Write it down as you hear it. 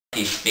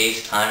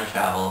space-time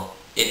travel,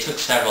 it took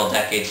several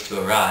decades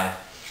to arrive,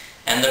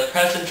 and the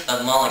presence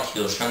of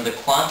molecules from the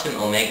quantum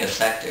omega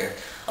sector,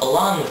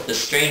 along with the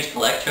strange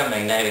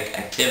electromagnetic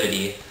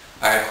activity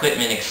our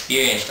equipment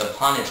experienced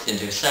upon its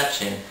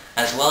interception,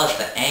 as well as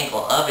the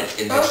angle of its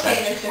interception.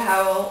 Okay, Mr.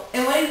 Howell,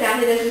 and what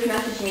exactly does this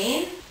message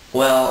mean?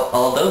 Well,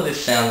 although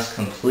this sounds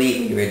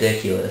completely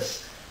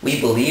ridiculous, we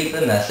believe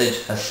the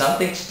message has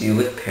something to do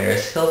with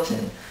Paris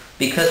Hilton,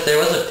 because there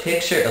was a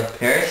picture of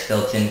Paris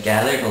Hilton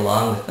gathered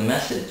along with the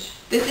message.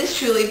 This is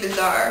truly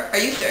bizarre. Are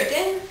you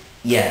certain?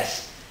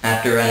 Yes.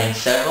 After running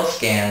several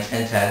scans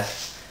and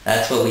tests,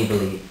 that's what we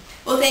believe.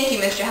 Well, thank you,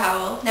 Mr.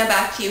 Howell. Now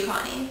back to you,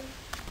 Connie.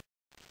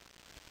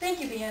 Thank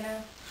you,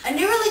 Vienna. A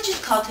new religious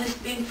cult has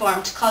been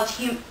formed called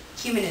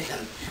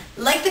humanism.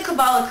 Like the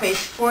Kabbalah craze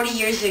 40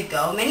 years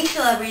ago, many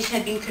celebrities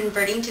have been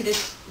converting to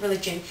this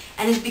religion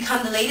and has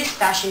become the latest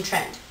fashion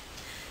trend.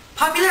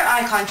 Popular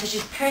icons such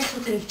as Paris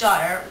Hilton's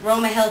daughter,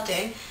 Roma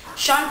Hilton,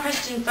 Sean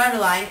Preston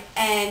Federline,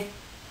 and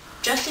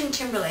Justin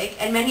Timberlake,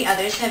 and many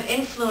others have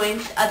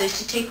influenced others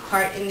to take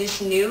part in this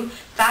new,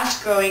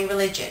 fast-growing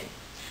religion.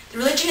 The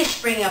religion is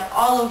springing up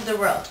all over the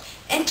world.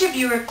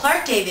 Interviewer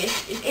Clark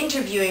Davis is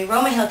interviewing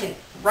Roma Hilton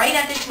right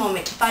at this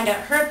moment to find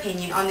out her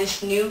opinion on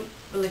this new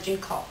religion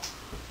cult.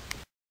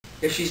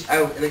 If she's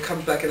out and it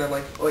comes back and I'm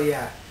like, oh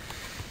yeah.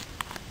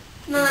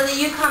 No,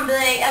 you can't be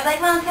like, I'm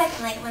like, one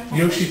second, like, 1 second.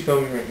 You know she's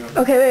filming right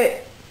now. Okay,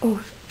 wait.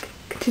 Oh,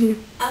 continue.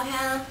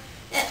 Okay,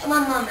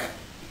 one moment.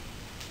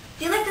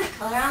 Do you like this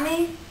color on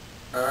me?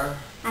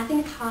 I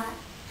think it's hot.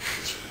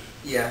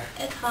 Yeah.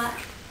 It's hot.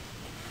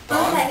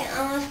 Dog? 1 second,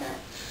 almost done.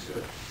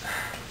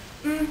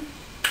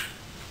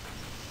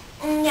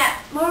 Yeah,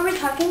 what were we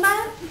talking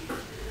about?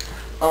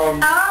 Oh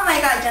my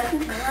god, Justin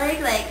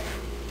Timberlake, like,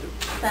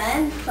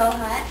 sun, so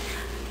hot.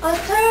 Oh,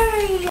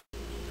 sorry.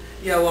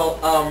 Yeah,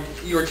 well,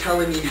 you were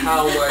telling me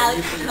how, I you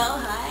was can... so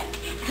hot.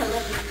 I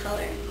love this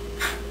color.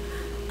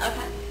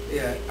 Okay.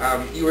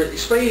 Yeah, you were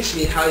explaining to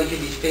me how you can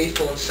be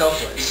faithful and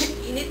selfless.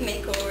 You need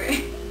makeover.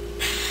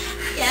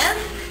 Yes?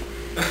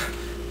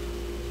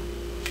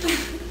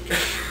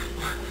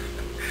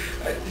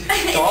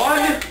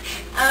 Dawn?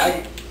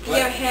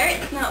 Your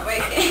hair is not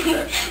working.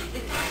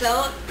 It's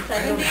so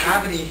I don't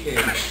have any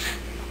hair.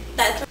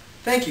 That's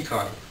Thank you,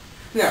 Connie.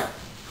 Now,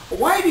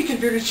 why have you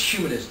converted to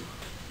humanism?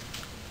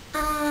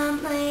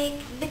 like,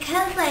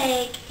 because,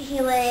 like,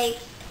 he's, like,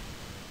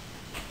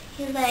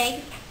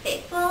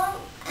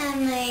 faithful,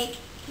 and, like,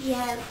 he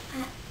has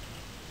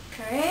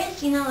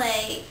courage, you know,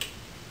 like,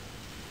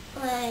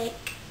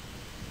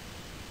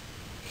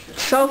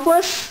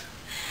 Selfless?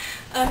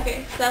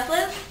 okay,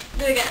 selfless,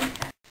 do it again.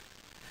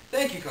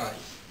 Thank you, Connie.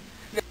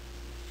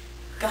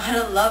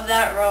 Gotta love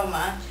that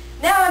Roma.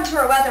 Now onto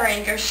our weather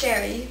anchor,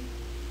 Sherry.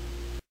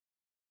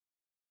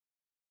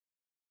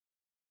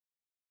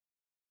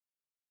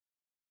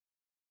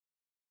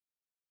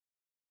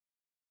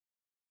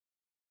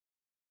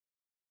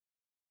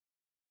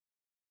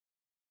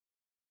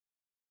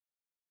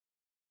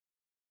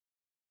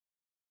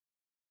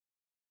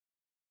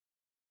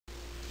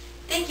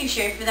 Thank you,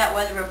 Sherry, for that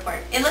weather report.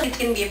 It looks like it's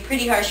going to be a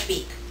pretty harsh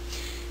week.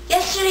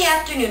 Yesterday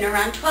afternoon,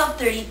 around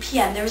 12:30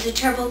 p.m., there was a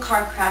terrible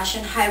car crash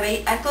on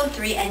Highway Echo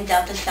 3 and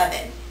Delta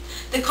 7.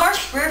 The car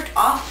swerved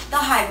off the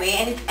highway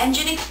and its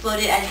engine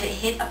exploded as it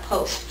hit a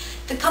post.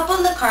 The couple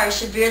in the car is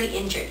severely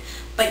injured,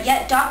 but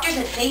yet doctors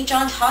at St.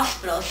 John's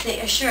Hospital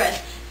assure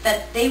us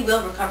that they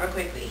will recover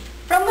quickly.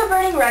 From the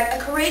burning wreck,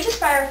 a courageous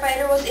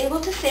firefighter was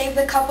able to save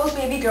the couple's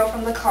baby girl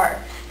from the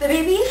car. The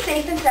baby is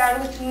safe and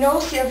sound with no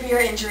severe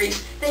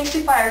injuries, thanks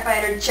to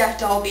firefighter Jeff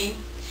Dolby.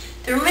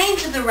 The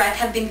remains of the wreck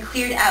have been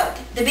cleared out.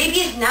 The baby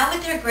is now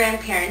with their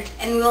grandparents,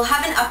 and we will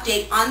have an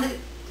update on the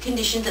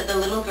conditions of the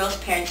little girl's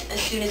parents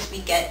as soon as we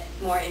get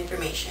more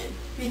information.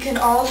 We can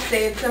all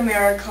say it's a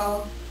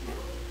miracle.